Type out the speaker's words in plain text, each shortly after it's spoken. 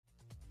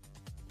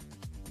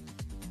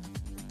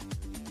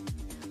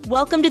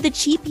Welcome to the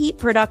Cheap Heat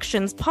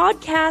Productions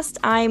podcast.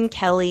 I'm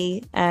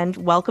Kelly, and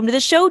welcome to the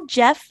show,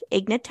 Jeff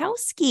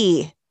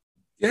Ignatowski.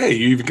 Yeah,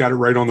 you even got it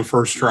right on the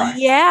first try.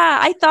 Yeah,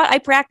 I thought I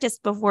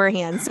practiced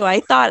beforehand, so I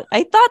thought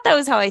that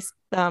was how I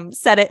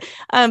said it.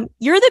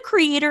 You're the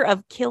creator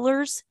of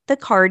Killers, the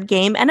card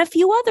game, and a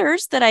few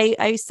others that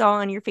I saw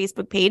on your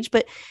Facebook page.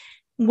 But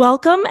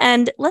welcome,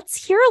 and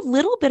let's hear a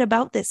little bit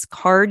about this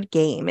card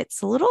game.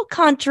 It's a little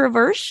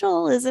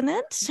controversial, isn't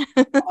it?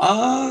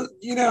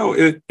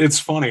 It's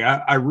funny.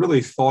 I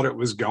really thought it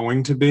was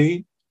going to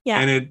be,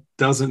 and it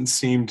doesn't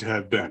seem to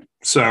have been.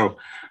 So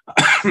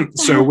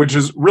which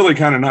is really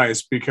kind of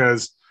nice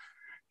because,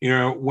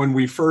 when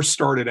we first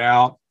started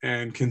out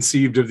and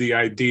conceived of the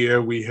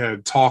idea, we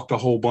had talked a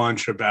whole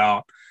bunch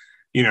about,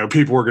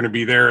 people were going to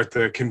be there at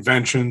the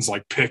conventions,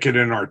 like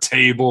picketing our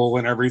table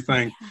and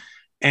everything.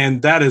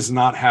 And that has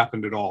not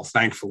happened at all,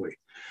 thankfully.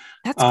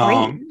 That's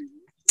great.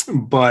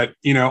 But,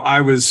 I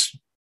was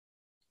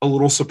a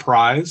little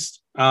surprised,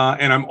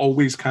 and I'm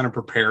always kind of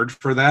prepared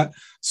for that.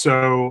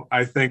 So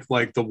I think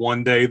like the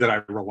one day that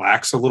I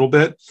relax a little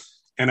bit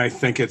and I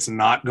think it's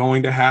not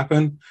going to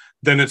happen,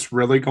 then it's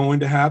really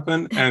going to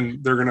happen.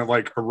 And they're going to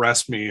like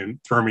arrest me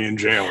and throw me in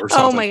jail or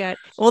something. Oh my God.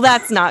 Well,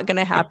 that's not going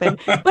to happen.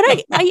 But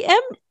I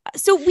am.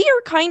 So we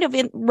are kind of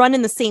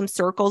running the same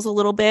circles a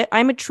little bit.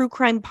 I'm a true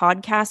crime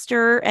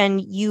podcaster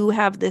and you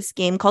have this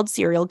game called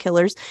Serial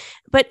Killers.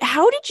 But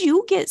how did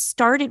you get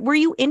started? Were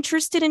you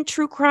interested in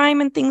true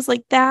crime and things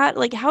like that?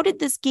 Like, how did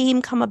this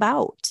game come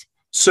about?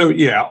 So,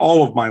 yeah,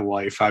 all of my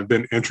life, I've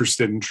been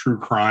interested in true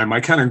crime. I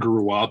kind of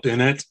grew up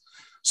in it.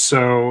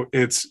 So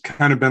it's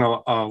kind of been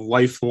a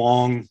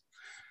lifelong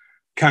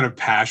kind of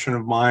passion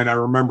of mine. I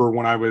remember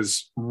when I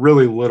was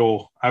really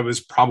little, I was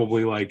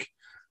probably like,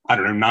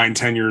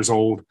 9-10 years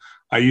old.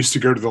 I used to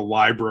go to the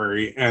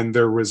library and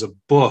there was a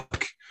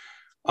book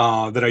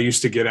that I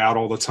used to get out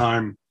all the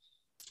time. I'm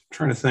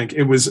trying to think.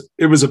 It was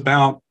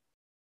about,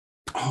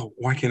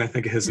 why can't I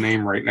think of his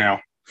name right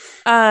now?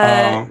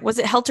 Was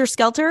it Helter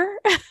Skelter?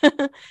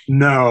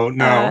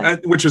 No.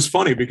 Which is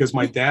funny because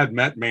my dad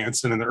met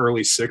Manson in the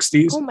early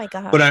 60s. Oh my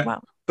gosh.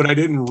 But I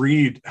didn't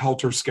read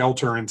Helter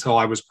Skelter until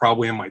I was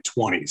probably in my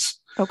 20s.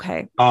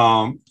 Okay.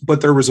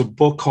 But there was a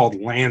book called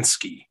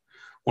Lansky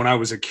when I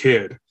was a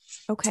kid.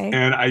 Okay.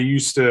 And I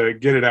used to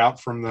get it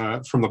out from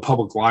the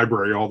public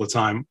library all the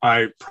time.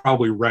 I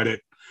probably read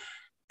it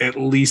at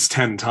least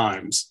 10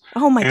 times.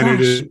 Oh my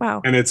gosh.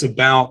 Wow. And it's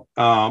about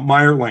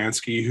Meyer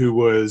Lansky, who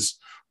was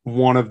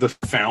one of the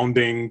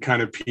founding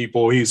kind of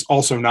people. He's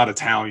also not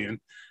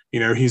Italian.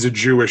 He's a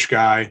Jewish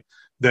guy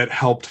that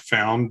helped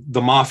found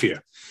the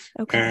mafia.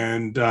 Okay.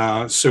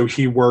 And so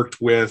he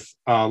worked with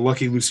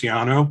Lucky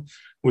Luciano,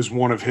 was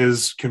one of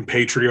his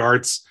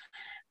compatriots,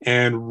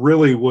 and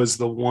really was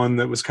the one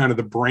that was kind of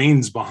the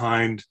brains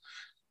behind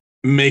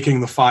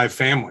making the 5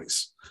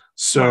 families.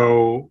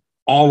 So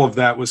all of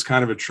that was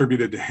kind of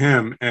attributed to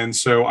him. And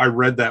so I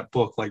read that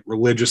book like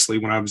religiously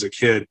when I was a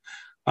kid.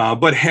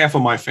 But half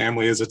of my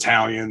family is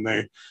Italian.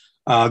 They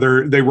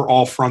were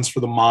all fronts for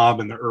the mob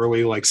in the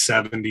early like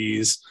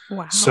 70s.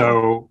 Wow.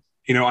 So,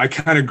 I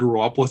kind of grew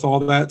up with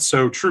all that.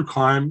 So true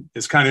crime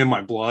is kind of in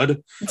my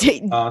blood.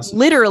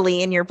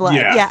 Literally in your blood.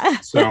 Yeah.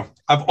 So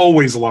I've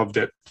always loved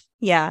it.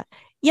 Yeah.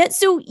 Yeah.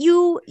 So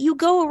you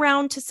go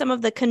around to some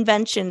of the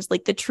conventions,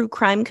 like the true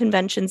crime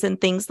conventions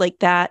and things like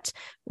that,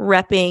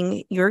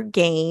 repping your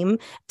game.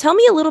 Tell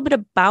me a little bit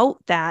about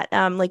that.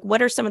 Like,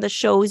 what are some of the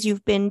shows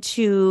you've been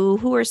to?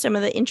 Who are some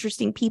of the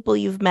interesting people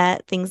you've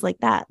met? Things like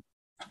that.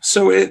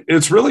 So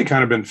it's really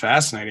kind of been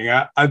fascinating.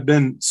 I've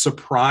been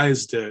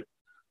surprised at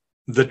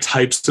the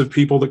types of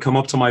people that come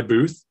up to my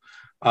booth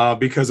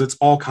because it's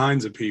all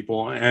kinds of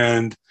people.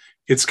 And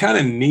it's kind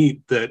of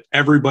neat that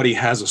everybody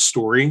has a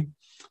story,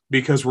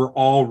 because we're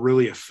all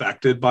really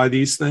affected by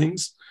these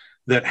things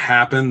that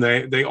happen.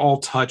 They all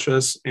touch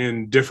us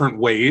in different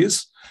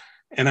ways.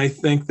 And I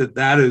think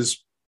that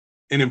is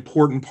an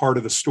important part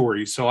of the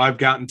story. So I've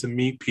gotten to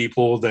meet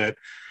people that,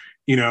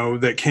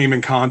 that came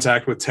in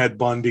contact with Ted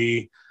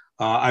Bundy.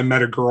 I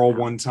met a girl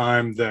one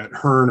time that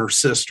her and her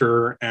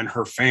sister and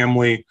her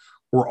family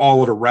were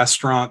all at a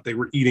restaurant. They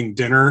were eating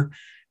dinner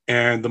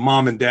and the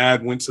mom and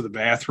dad went to the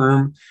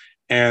bathroom.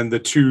 And the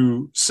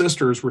 2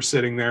 sisters were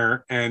sitting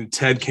there and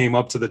Ted came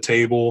up to the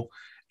table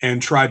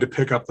and tried to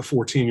pick up the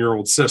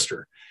 14-year-old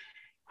sister.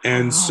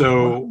 And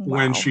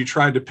when she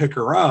tried to pick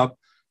her up,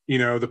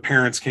 the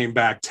parents came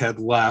back, Ted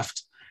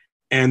left.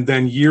 And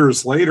then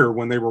years later,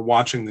 when they were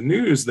watching the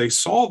news, they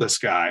saw this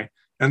guy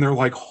and they're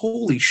like,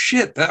 holy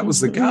shit, that was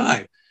the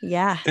guy.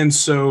 Yeah. And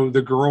so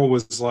the girl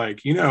was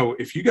like,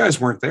 if you guys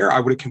weren't there,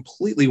 I would have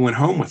completely went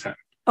home with him.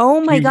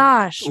 Oh my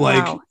gosh.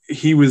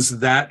 He was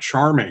that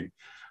charming.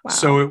 Wow.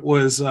 So it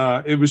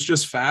was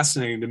just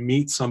fascinating to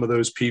meet some of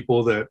those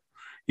people that,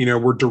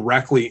 were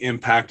directly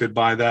impacted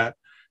by that.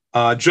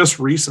 Just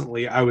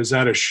recently, I was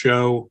at a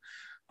show.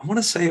 I want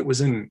to say it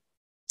was in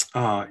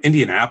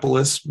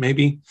Indianapolis,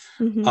 maybe.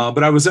 Mm-hmm.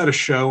 But I was at a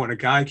show and a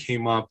guy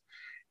came up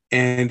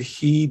and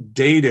he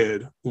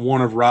dated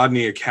one of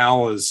Rodney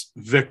Acala's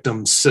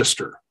victim's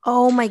sister.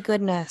 Oh my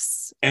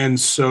goodness. And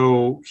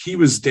so he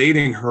was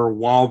dating her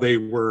while they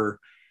were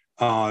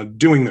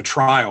doing the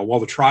trial,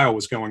 while the trial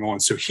was going on.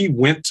 So he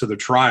went to the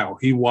trial.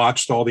 He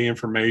watched all the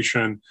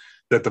information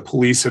that the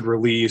police had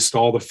released,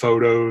 all the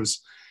photos,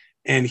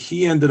 and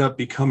he ended up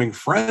becoming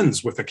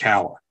friends with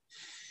Akala.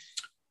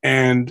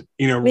 And,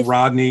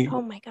 Rodney,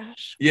 oh my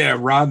gosh. Yeah,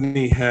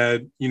 Rodney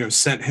had,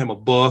 sent him a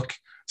book,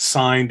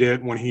 signed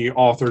it when he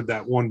authored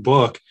that one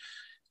book.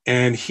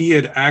 And he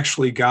had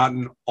actually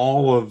gotten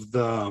all of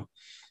the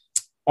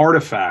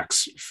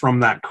artifacts from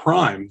that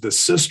crime. The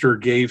sister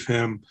gave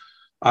him,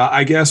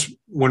 I guess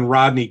when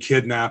Rodney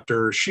kidnapped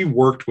her, she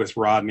worked with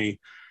Rodney.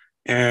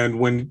 And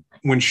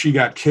when she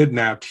got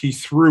kidnapped, he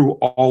threw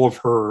all of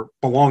her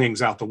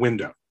belongings out the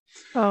window.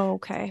 Oh,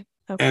 okay.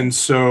 And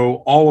so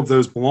all of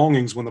those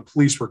belongings, when the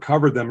police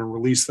recovered them and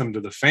released them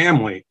to the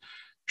family,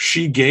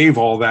 she gave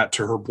all that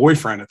to her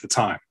boyfriend at the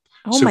time.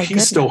 Oh, so my he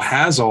goodness. Still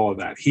has all of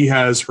that. He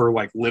has her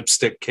like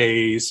lipstick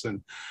case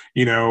and,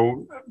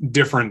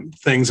 different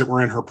things that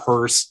were in her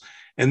purse.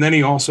 And then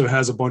he also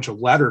has a bunch of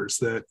letters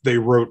that they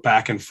wrote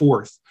back and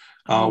forth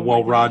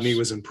while Rodney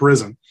was in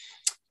prison.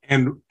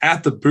 And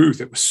at the booth,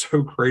 it was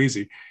so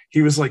crazy.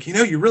 He was like,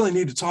 you really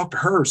need to talk to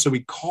her. So he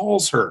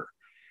calls her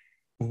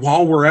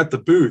while we're at the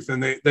booth,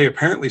 and they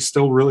apparently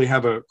still really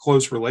have a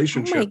close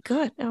relationship. Oh my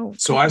God. Oh,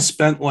 so I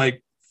spent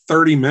like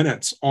 30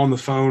 minutes on the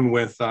phone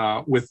with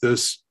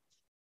this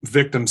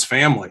victim's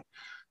family.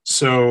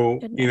 So,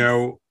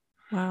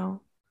 wow.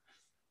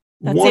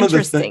 That's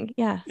interesting.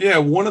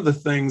 One of the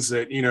things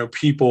that,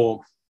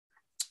 people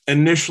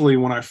initially,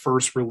 when I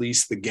first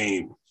released the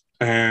game,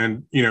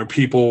 and,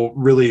 people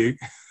really,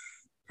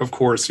 of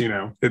course,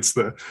 it's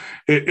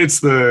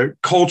the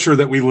culture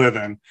that we live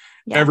in.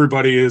 Yeah.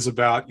 Everybody is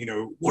about,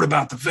 what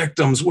about the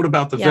victims? What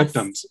about the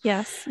victims?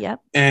 Yes. Yep.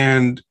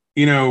 And,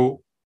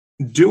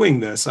 doing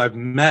this, I've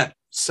met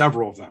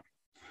several of them.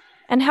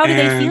 And how do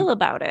they feel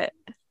about it?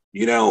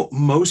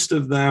 Most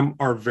of them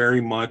are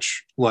very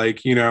much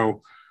like,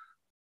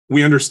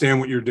 we understand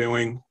what you're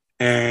doing,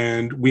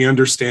 and we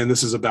understand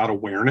this is about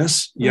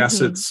awareness. Mm-hmm. Yes,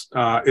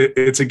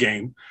 it's a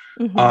game,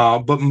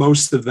 mm-hmm. But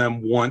most of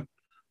them want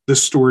the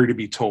story to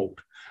be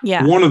told.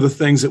 Yeah. One of the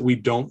things that we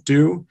don't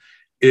do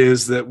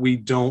is that we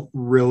don't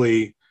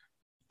really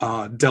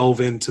delve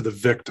into the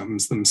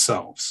victims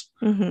themselves.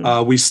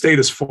 Mm-hmm. We stayed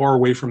as far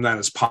away from that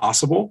as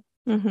possible,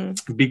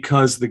 mm-hmm.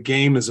 because the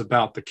game is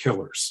about the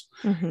killers.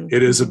 Mm-hmm.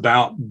 It is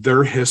about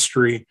their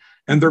history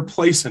and their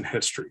place in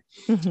history.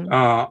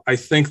 Mm-hmm. I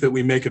think that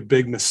we make a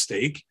big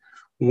mistake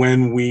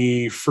when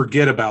we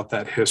forget about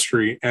that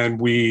history and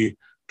we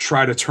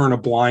try to turn a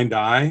blind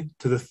eye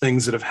to the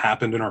things that have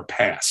happened in our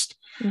past.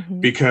 Mm-hmm.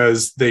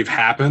 Because they've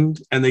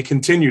happened and they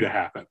continue to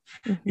happen.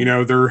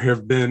 Mm-hmm. There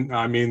have been,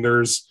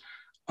 there's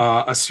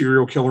a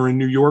serial killer in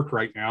New York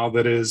right now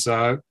that is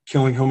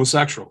killing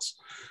homosexuals.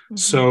 Mm-hmm.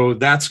 So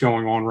that's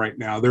going on right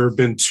now. There have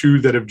been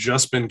 2 that have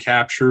just been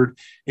captured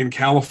in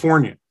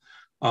California,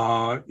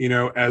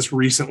 as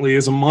recently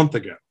as a month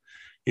ago.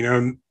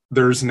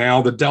 There's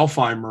now the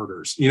Delphi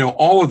murders.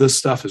 All of this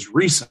stuff is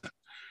recent.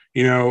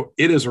 It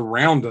is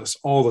around us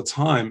all the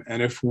time.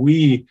 And if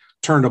we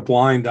turn a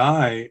blind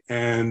eye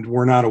and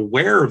we're not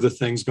aware of the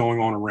things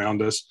going on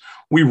around us,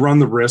 we run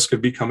the risk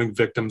of becoming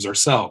victims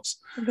ourselves.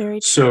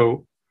 Very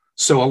true.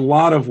 So a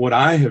lot of what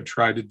I have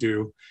tried to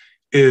do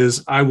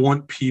is I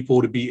want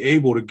people to be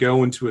able to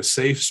go into a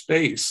safe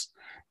space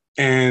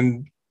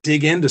and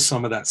dig into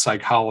some of that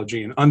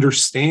psychology and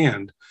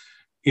understand,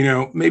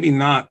 maybe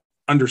not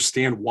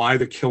understand why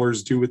the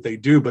killers do what they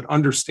do, but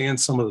understand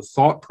some of the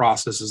thought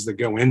processes that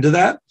go into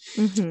that,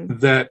 mm-hmm.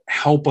 that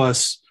help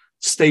us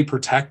stay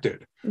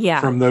protected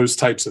from those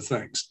types of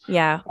things.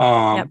 Yeah.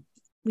 Yep.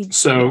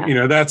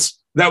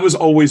 That was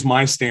always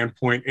my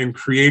standpoint in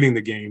creating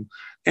the game.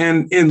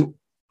 And in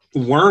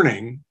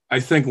learning, I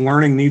think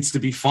learning needs to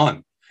be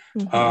fun.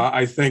 Mm-hmm.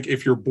 I think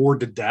if you're bored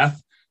to death,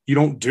 you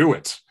don't do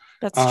it.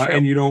 That's true.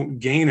 And you don't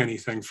gain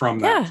anything from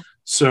that. Yeah.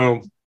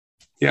 So,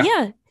 yeah.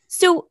 Yeah.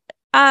 So,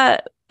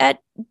 at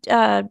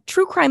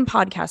True Crime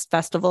Podcast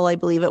Festival, I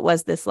believe it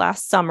was this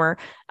last summer,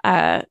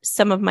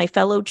 some of my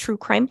fellow true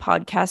crime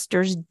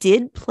podcasters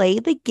did play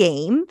the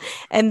game,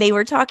 and they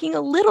were talking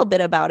a little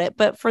bit about it.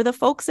 But for the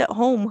folks at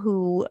home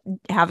who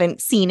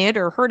haven't seen it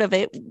or heard of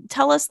it,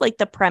 tell us like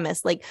the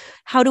premise, like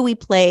how do we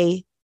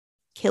play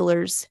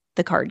Killers,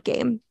 the card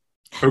game?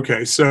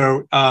 Okay,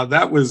 so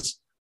that was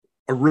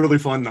a really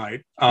fun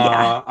night.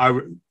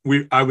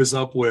 I was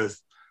up with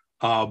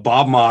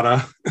Bob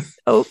Mata.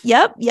 Oh,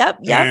 yep.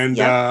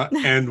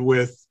 And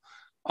with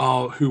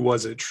who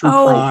was it? True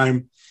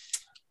Crime.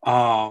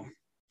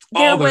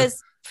 There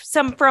was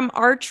some from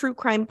our True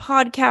Crime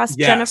podcast.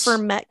 Yes. Jennifer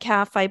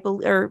Metcalf, I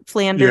believe, or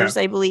Flanders,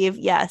 I believe.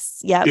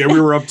 Yes. Yep. Yeah,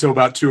 we were up till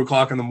about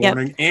 2:00 in the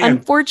morning. Yep. And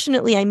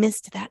unfortunately, I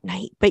missed that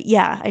night. But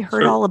yeah, I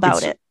heard all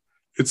about it.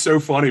 It's so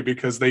funny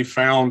because they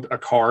found a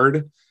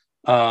card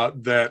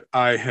that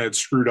I had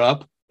screwed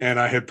up. And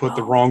I had put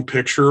the wrong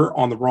picture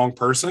on the wrong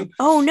person.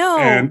 Oh no!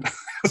 And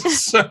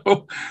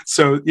so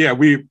yeah,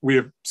 we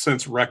have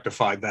since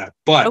rectified that.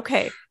 But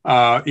okay,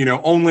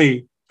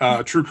 only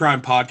true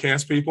crime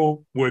podcast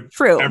people would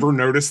True. ever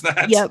notice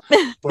that. Yep.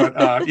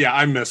 But yeah,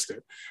 I missed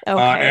it. Okay.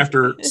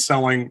 After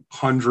selling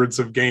hundreds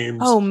of games.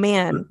 Oh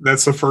man.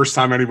 That's the first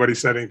time anybody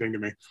said anything to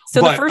me.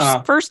 So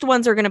the first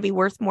ones are going to be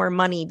worth more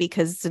money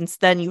because since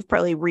then you've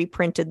probably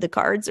reprinted the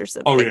cards or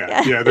something. Oh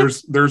yeah. Yeah.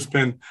 There's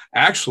been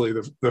actually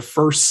the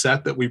first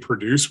set that we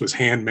produced was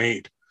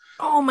handmade.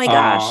 Oh my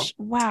gosh.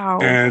 Wow.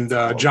 And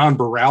cool. John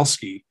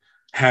Borowski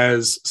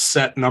has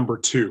set number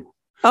 2.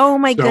 Oh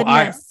my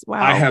goodness.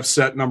 Wow. I have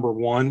set number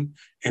 1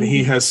 and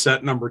he has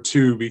set number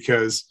 2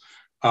 because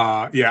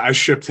I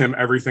shipped him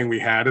everything we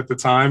had at the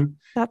time.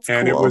 That's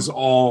and cool. It was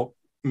all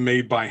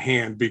made by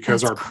hand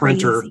because our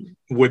printer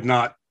would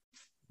not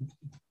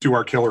do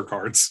our killer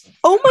cards.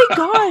 Oh my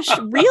gosh,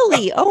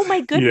 really? Oh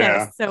my goodness.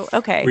 Yeah. So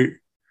okay.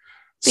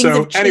 Things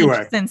have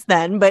changed since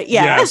then, but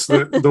yeah. Yes,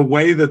 the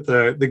way that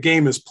the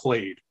game is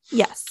played.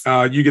 Yes.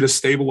 You get a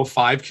stable of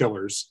 5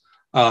 killers.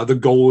 The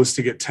goal is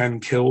to get 10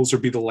 kills or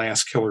be the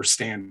last killer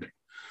standing.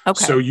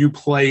 Okay. So you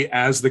play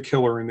as the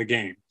killer in the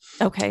game.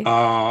 Okay.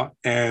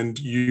 And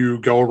you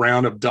go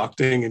around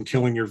abducting and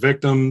killing your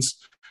victims.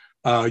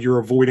 You're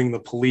avoiding the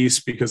police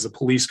because the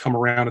police come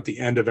around at the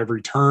end of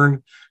every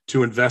turn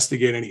to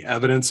investigate any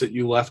evidence that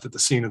you left at the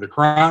scene of the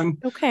crime.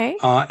 Okay.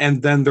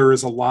 And then there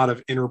is a lot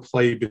of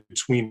interplay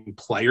between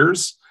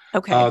players.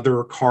 Okay. There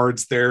are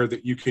cards there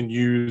that you can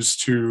use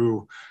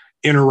to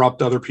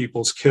interrupt other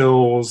people's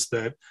kills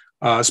that,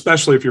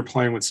 especially if you're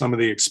playing with some of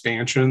the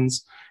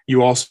expansions.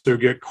 You also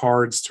get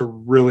cards to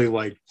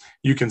really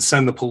you can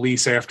send the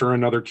police after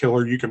another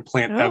killer. You can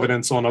plant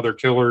evidence on other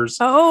killers.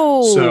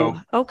 Oh, so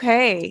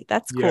okay.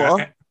 That's cool.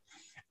 Yeah.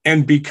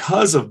 And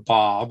because of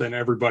Bob and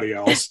everybody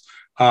else,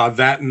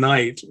 that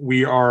night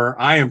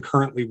I am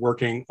currently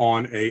working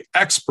on a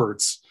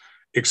experts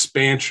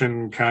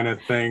expansion kind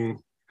of thing.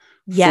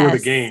 For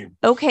the game.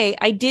 Okay.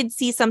 I did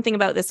see something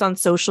about this on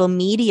social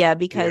media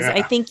because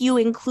I think you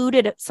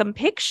included some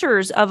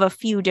pictures of a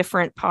few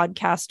different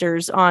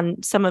podcasters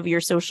on some of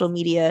your social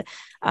media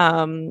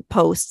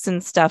posts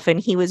and stuff. And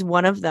he was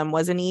one of them,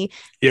 wasn't he?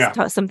 Yeah.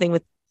 Something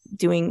with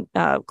doing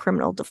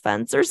criminal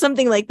defense or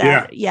something like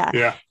that.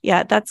 Yeah.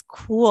 That's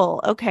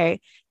cool.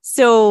 Okay.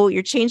 So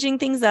you're changing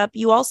things up.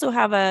 You also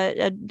have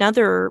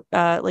another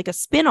like a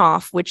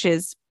spin-off, which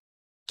is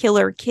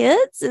Killer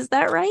Kids. Is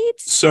that right?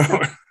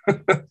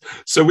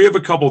 So we have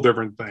a couple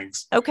different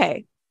things.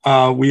 Okay.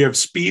 We have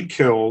Speed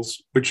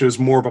Kills, which is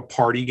more of a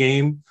party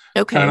game.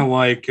 Okay. Kind of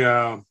like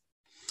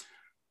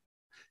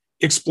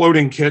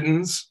Exploding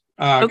Kittens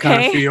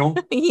kind of feel.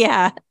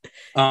 Yeah.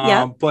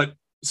 But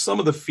some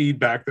of the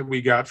feedback that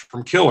we got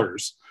from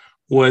killers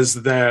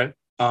was that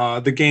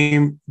the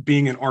game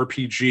being an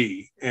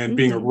RPG and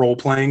being a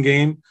role-playing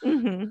game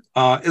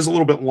is a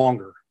little bit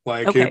longer.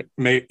 It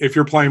may, if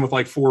you're playing with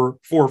four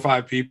or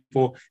 5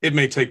 people, it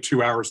may take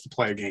 2 hours to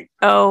play a game.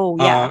 Oh,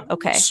 yeah.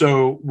 Okay.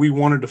 So we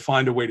wanted to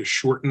find a way to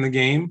shorten the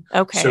game.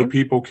 Okay. So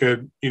people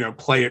could,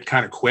 play it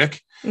kind of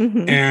quick.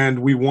 And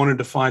we wanted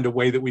to find a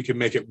way that we could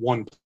make it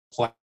one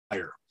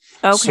player.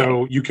 Okay.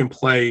 So you can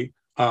play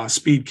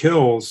Speed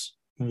Kills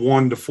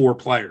 1 to 4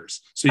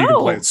 players. So you can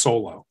play it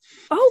solo.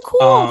 Oh,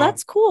 cool.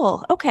 That's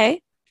cool.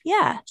 Okay.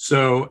 Yeah.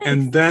 So,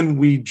 and then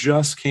we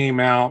just came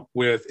out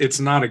with, it's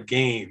not a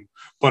game,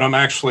 but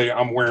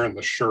I'm wearing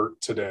the shirt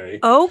today.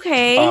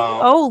 Okay.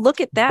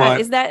 Look at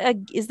that. Is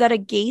that a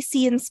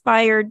Gacy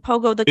inspired,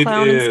 Pogo the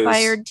Clown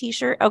inspired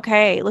t-shirt?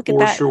 Okay. Look at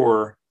that. For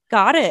sure.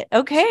 Got it.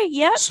 Okay.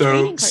 Yeah.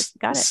 So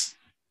got it.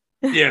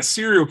 Yeah.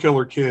 Serial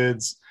Killer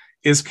Kids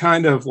is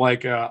kind of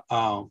like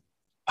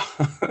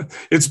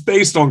it's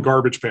based on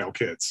Garbage Pail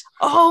Kids.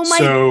 Oh my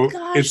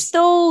gosh.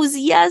 Those.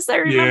 Yes. I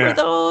remember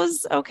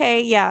those.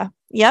 Okay. Yeah.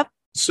 Yep.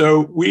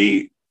 So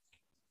me,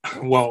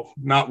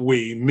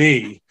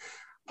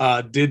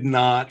 did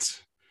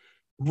not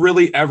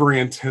really ever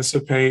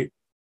anticipate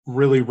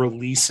really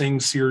releasing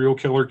Serial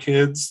Killer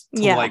Kids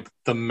to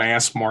the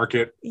mass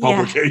market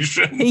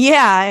publication.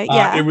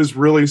 Yeah. It was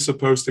really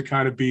supposed to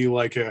kind of be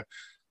like a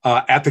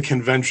at the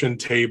convention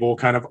table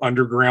kind of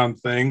underground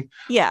thing.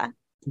 Yeah.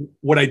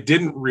 What I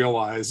didn't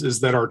realize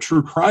is that our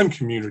true crime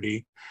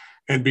community,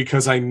 and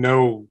because I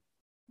know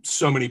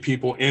so many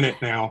people in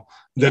it now,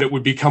 that it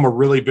would become a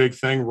really big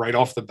thing right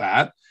off the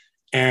bat.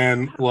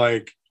 And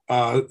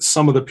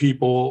some of the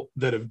people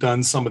that have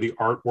done some of the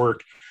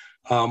artwork,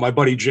 my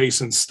buddy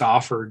Jason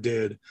Stoffer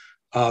did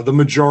the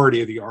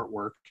majority of the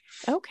artwork.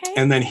 Okay.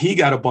 And then he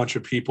got a bunch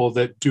of people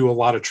that do a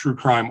lot of true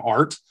crime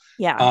art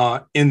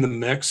in the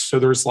mix. So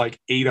there's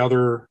 8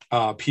 other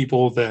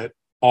people that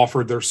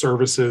offered their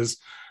services.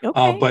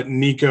 Okay. But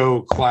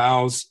Nico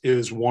Klaus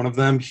is one of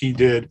them. He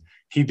did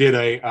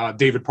a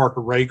David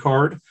Parker Ray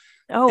card.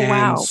 Oh, and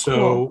wow.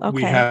 So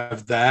we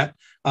have that.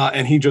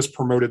 And he just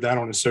promoted that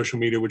on his social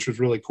media, which was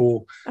really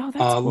cool. Oh,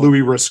 that's cool.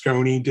 Louis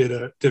Rasconi did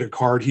a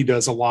card. He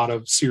does a lot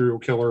of serial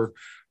killer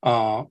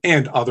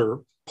and other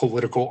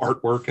political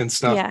artwork and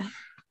stuff. Yeah.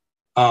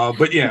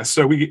 But yeah,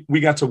 so we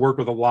got to work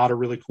with a lot of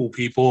really cool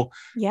people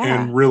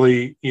and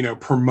really,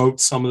 promote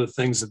some of the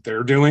things that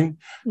they're doing.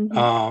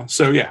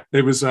 So yeah,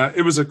 it was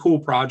a cool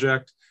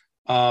project.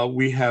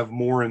 We have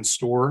more in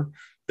store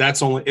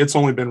it's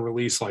only been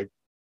released like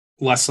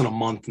less than a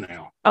month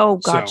now. Oh,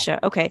 gotcha.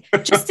 So. Okay.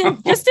 Just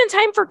in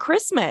time for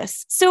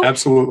Christmas. So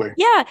absolutely.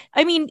 Yeah.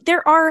 I mean,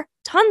 there are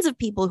tons of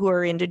people who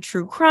are into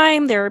true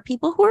crime. There are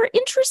people who are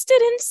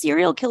interested in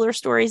serial killer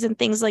stories and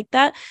things like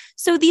that.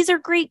 So these are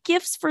great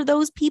gifts for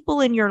those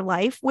people in your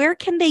life. Where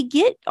can they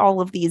get all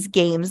of these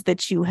games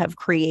that you have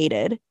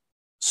created?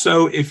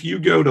 So if you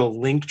go to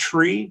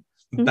Linktree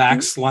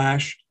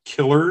 /killers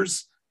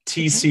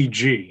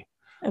TCG,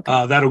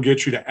 that'll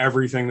get you to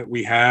everything that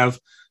we have.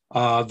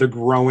 The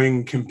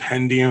growing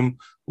compendium,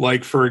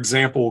 like for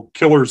example,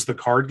 Killers the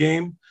card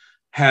game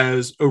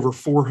has over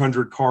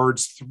 400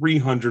 cards,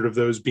 300 of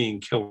those being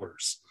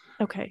killers.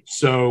 Okay.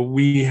 So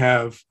we've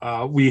got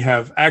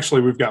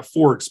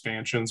 4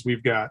 expansions.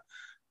 We've got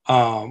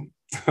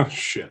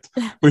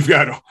we've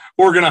got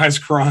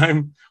organized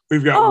crime.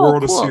 We've got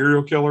World of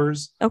Serial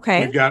Killers.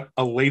 Okay. We've got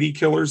a Lady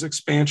Killers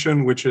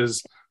expansion, which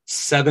is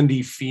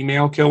 70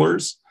 female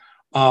killers.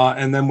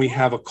 And then we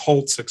have a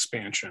cults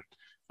expansion.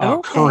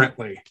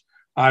 Currently,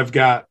 I've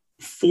got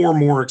 4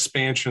 more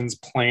expansions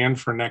planned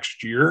for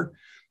next year.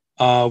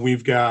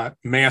 We've got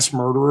mass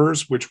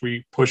murderers, which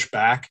we push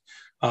back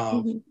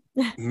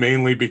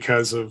mainly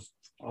because of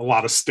a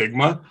lot of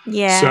stigma.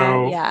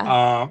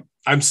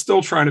 I'm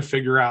still trying to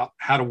figure out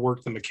how to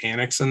work the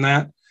mechanics in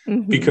that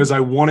because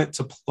I want it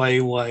to play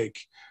like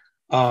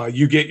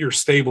you get your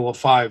stable of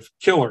 5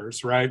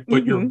 killers, right?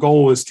 But your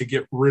goal is to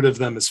get rid of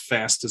them as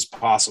fast as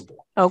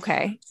possible.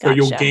 Okay. Gotcha. So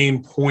you'll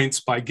gain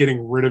points by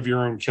getting rid of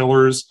your own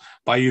killers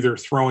by either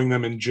throwing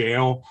them in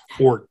jail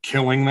or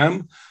killing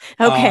them.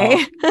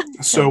 Okay.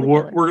 So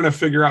we're going to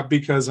figure out,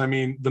 because I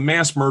mean, the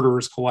Mass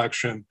Murderers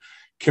collection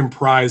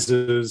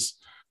comprises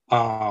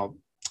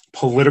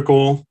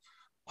political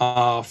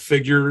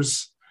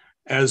figures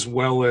as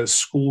well as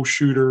school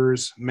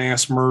shooters,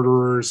 mass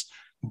murderers,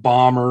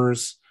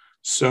 bombers.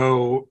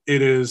 So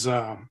it is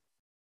the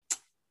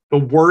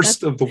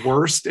worst of the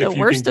worst. The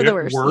worst of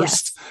the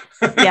worst.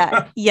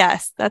 Yes.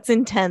 Yes, that's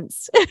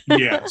intense.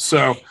 Yeah.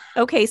 So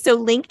okay.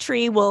 So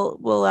Linktree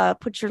will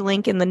put your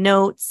link in the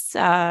notes.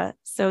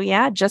 So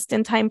yeah, just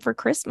in time for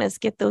Christmas,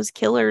 get those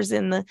killers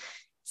in the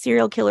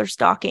serial killer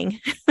stocking.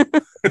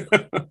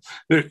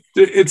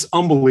 It's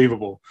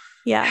unbelievable.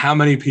 Yeah. How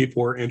many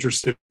people are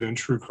interested in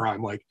true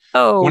crime? Like,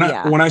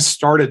 when I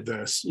started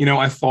this,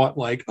 I thought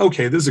like,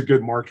 okay, this is a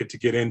good market to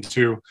get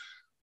into.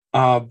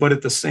 But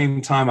at the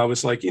same time, I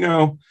was like,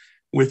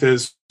 with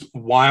as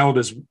wild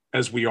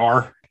as we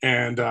are,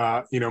 and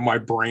my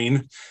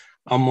brain,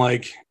 I'm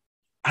like,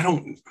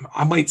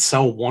 I might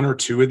sell 1 or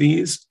 2 of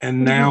these.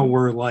 And now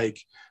we're like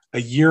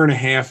a year and a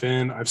half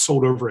in, I've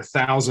sold over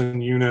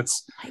 1,000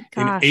 units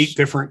in 8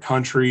 different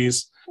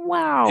countries.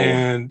 Wow.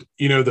 And,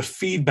 the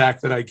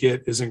feedback that I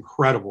get is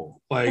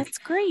incredible. Like, that's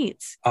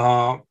great.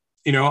 I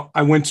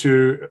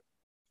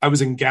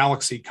was in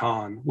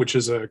GalaxyCon, which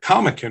is a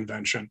comic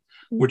convention,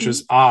 which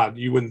is odd.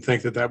 You wouldn't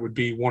think that would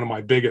be one of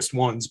my biggest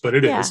ones, but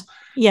it is.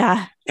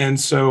 Yeah. And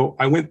so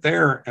I went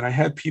there and I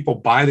had people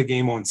buy the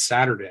game on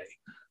Saturday,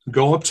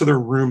 go up to their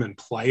room and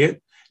play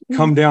it,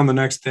 come down the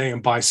next day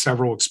and buy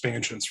several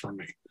expansions from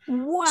me.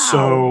 Wow.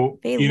 So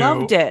they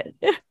loved it.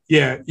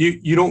 Yeah.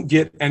 You don't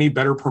get any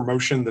better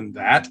promotion than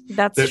that.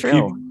 That's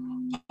true.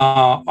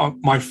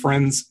 My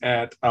friends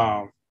at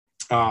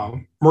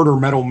Murder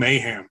Metal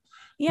Mayhem,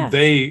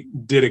 they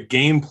did a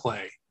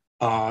gameplay.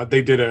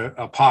 They did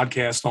a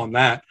podcast on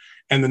that.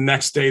 And the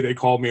next day they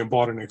called me and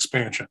bought an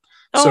expansion.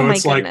 So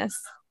it's like,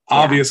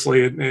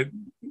 obviously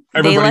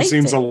everybody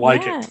seems to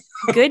like it.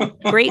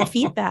 Great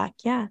feedback.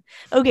 Yeah.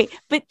 Okay.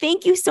 But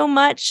thank you so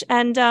much.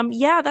 And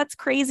that's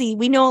crazy.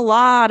 We know a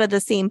lot of the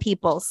same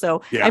people.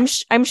 So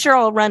I'm sure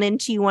I'll run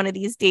into you one of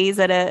these days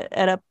at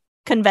a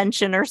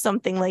convention or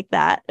something like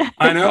that.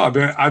 I know.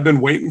 I've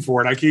been waiting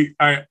for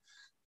it.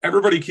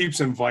 Everybody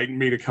keeps inviting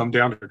me to come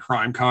down to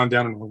CrimeCon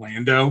down in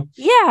Orlando.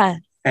 Yeah.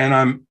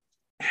 And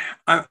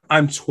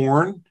I'm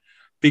torn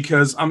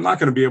because I'm not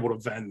going to be able to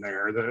vend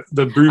there.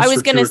 The booths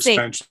are too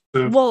expensive.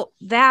 Well,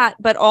 that,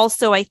 but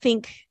also I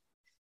think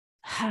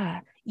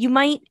you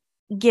might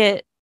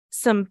get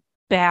some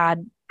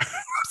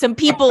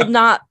people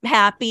not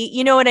happy.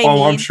 You know what I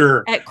mean? I'm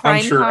sure. At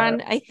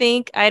CrimeCon, I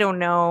think. I don't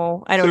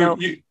know.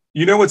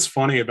 You know what's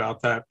funny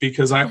about that?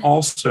 Because I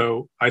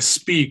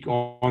speak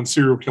on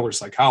serial killer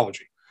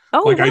psychology.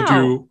 Oh, like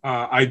wow.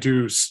 I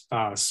do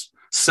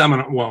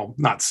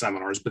not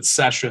seminars, but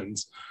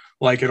sessions,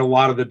 like at a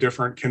lot of the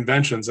different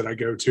conventions that I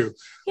go to.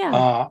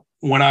 Yeah.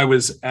 When I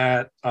was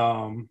at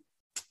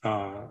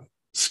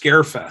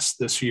Scarefest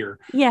this year,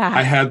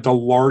 I had the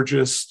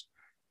largest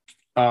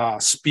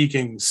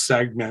speaking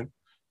segment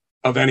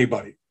of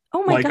anybody.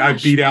 Oh my gosh. I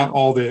beat out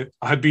all the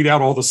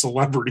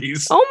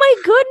celebrities. Oh my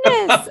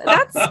goodness.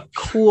 That's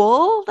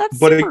cool. That's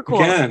super cool.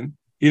 But again,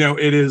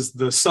 it is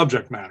the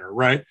subject matter,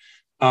 right?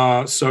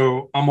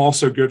 So I'm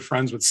also good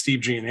friends with Steve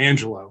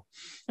Gianangelo.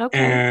 Okay.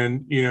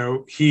 And,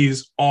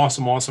 he's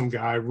awesome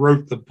guy,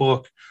 wrote the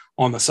book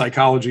on the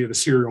psychology of the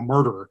serial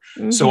murderer.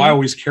 Mhm. So I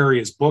always carry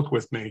his book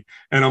with me.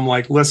 And I'm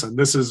like, listen,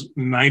 this is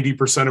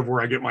 90% of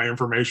where I get my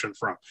information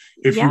from.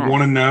 If you Yeah.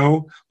 want to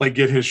know, like,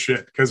 get his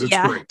shit, because it's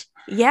Yeah. great.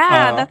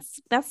 Yeah,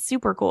 that's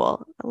super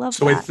cool. I love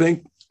So that.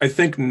 I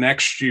think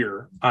next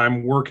year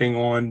I'm working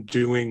on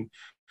doing,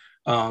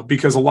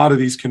 because a lot of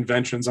these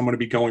conventions I'm going to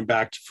be going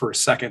back for a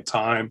second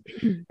time,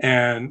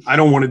 and I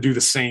don't want to do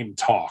the same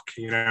talk,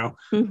 you know?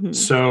 Mhm.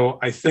 So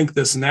I think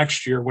this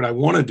next year, what I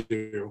want to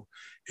do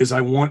is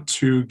I want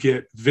to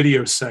get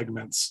video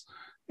segments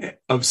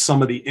of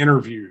some of the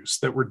interviews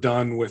that were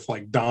done with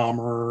like Dahmer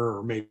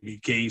or maybe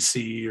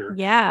Gacy or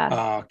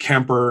Yeah.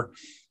 Kemper,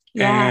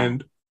 Yeah.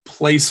 and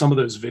play some of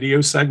those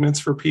video segments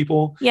for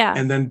people, Yeah.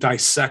 and then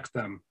dissect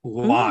them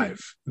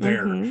live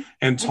there, Mhm.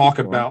 and That'd be talk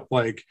cool. about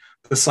like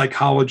the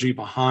psychology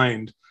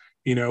behind,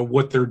 you know,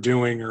 what they're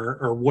doing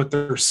or what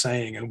they're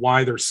saying and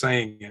why they're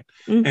saying it,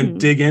 and Mhm.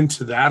 dig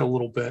into that a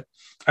little bit.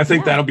 I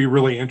think Yeah. that'll be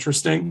really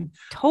interesting.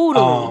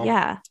 Totally.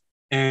 Yeah.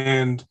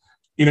 And,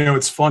 you know,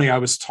 it's funny. I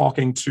was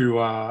talking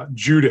to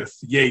Judith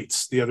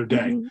Yates the other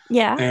day, Mhm.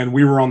 Yeah. and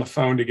we were on the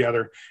phone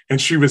together, and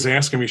she was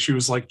asking me, she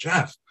was like,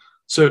 Jeff,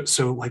 so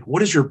like,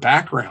 what is your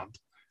background?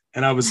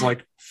 And I was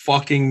like,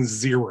 fucking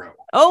zero.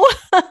 Oh.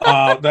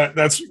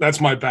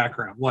 That's my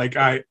background. Like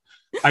I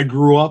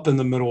grew up in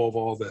the middle of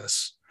all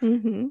this.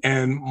 Mhm.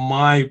 And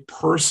my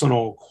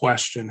personal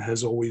question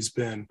has always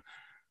been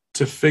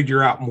to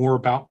figure out more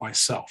about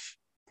myself.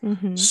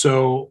 Mhm.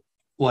 So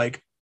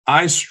like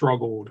I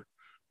struggled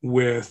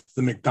with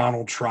the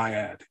McDonald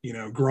triad, you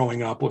know,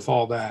 growing up with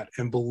all that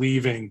and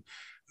believing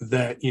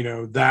that, you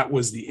know, that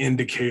was the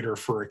indicator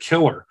for a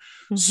killer.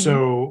 Mhm.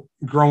 So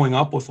growing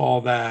up with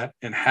all that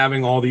and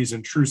having all these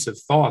intrusive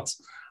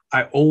thoughts,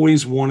 I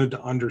always wanted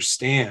to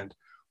understand,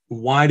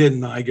 why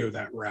didn't I go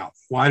that route?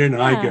 Why didn't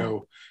I Yeah.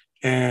 go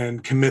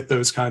and commit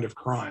those kind of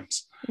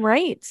crimes?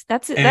 Right.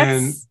 That's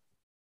And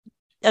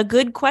a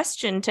good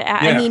question to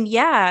ask. I yeah, mean,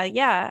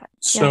 yeah.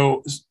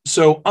 so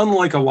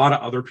unlike a lot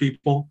of other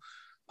people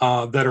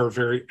that are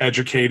very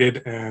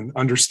educated and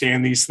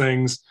understand these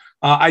things,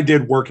 I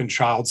did work in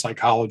child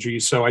psychology,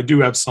 so I do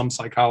have some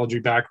psychology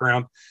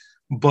background,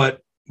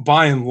 but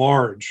by and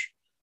large,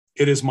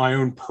 it is my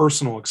own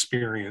personal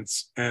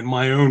experience and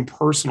my own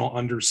personal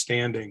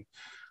understanding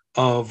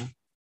of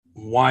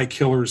why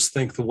killers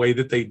think the way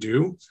that they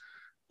do,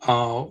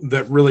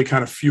 that really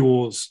kind of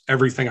fuels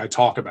everything I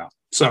talk about.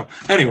 So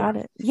anyway. Got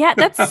it. Yeah,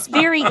 that's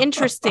very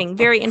interesting.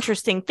 Very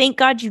interesting. Thank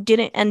God you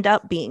didn't end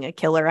up being a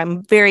killer.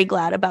 I'm very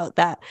glad about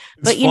that.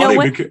 But you know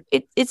what?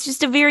 It's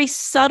just a very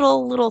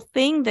subtle little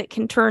thing that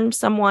can turn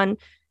someone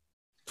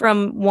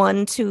from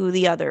one to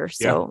the other.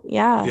 So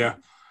yeah.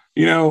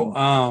 You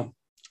know,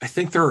 I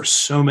think there are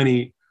so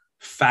many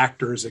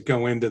factors that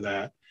go into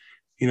that.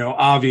 You know,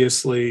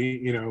 obviously,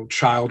 you know,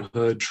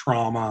 childhood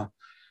trauma,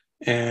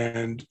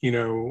 and, you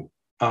know,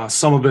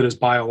 some of it is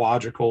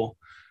biological.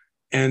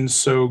 And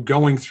so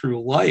going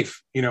through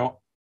life, you know,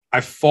 I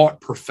fought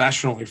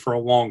professionally for a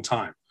long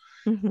time.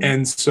 Mhm.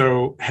 And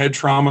so head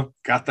trauma,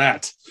 got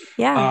that.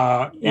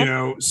 Yeah. You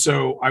know,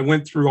 so I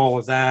went through all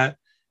of that.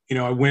 You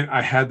know,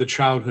 I had the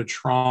childhood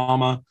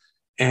trauma,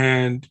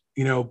 and,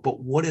 you know,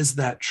 but what is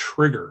that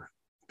trigger?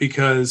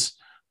 Because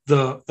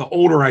the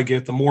older I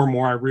get, the more and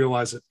more I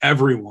realize that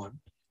everyone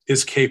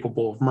is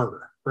capable of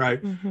murder,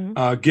 right?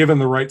 Mhm. Given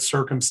the right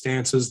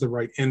circumstances, the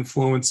right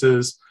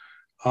influences,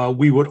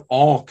 we would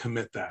all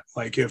commit that.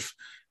 Like if,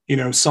 you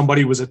know,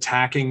 somebody was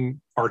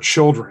attacking our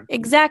children,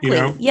 Exactly. you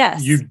know,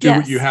 Yes. you do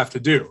what you have to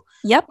do.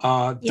 Yep.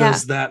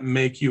 Does that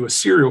make you a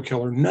serial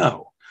killer?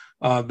 No.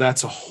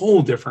 That's a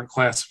whole different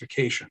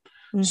classification.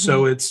 Mhm.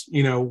 So it's,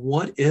 you know,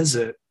 what is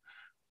it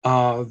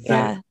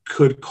that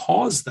could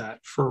cause that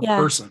for a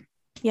person?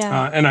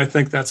 Yeah. And I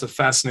think that's a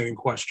fascinating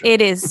question.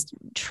 It is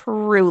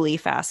truly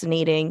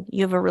fascinating.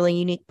 You have a really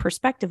unique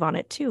perspective on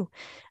it too.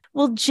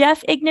 Well,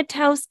 Jeff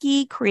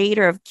Ignatowski,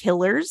 creator of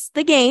Killers,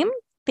 the game,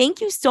 thank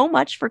you so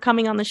much for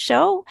coming on the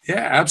show.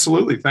 Yeah,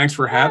 absolutely. Thanks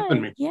for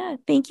having me. Yeah,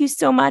 thank you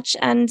so much.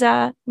 And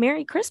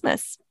Merry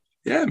Christmas.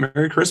 Yeah,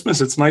 Merry Christmas.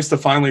 It's nice to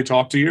finally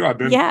talk to you. I've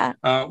been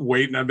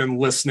waiting. I've been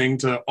listening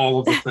to all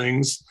of the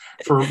things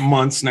for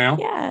months now.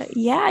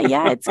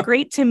 Yeah. It's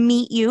great to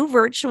meet you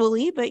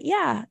virtually, but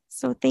yeah.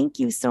 So thank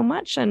you so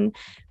much. And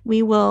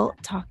we will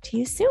talk to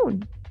you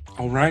soon.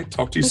 All right.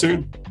 Talk to you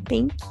soon.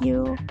 Thank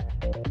you.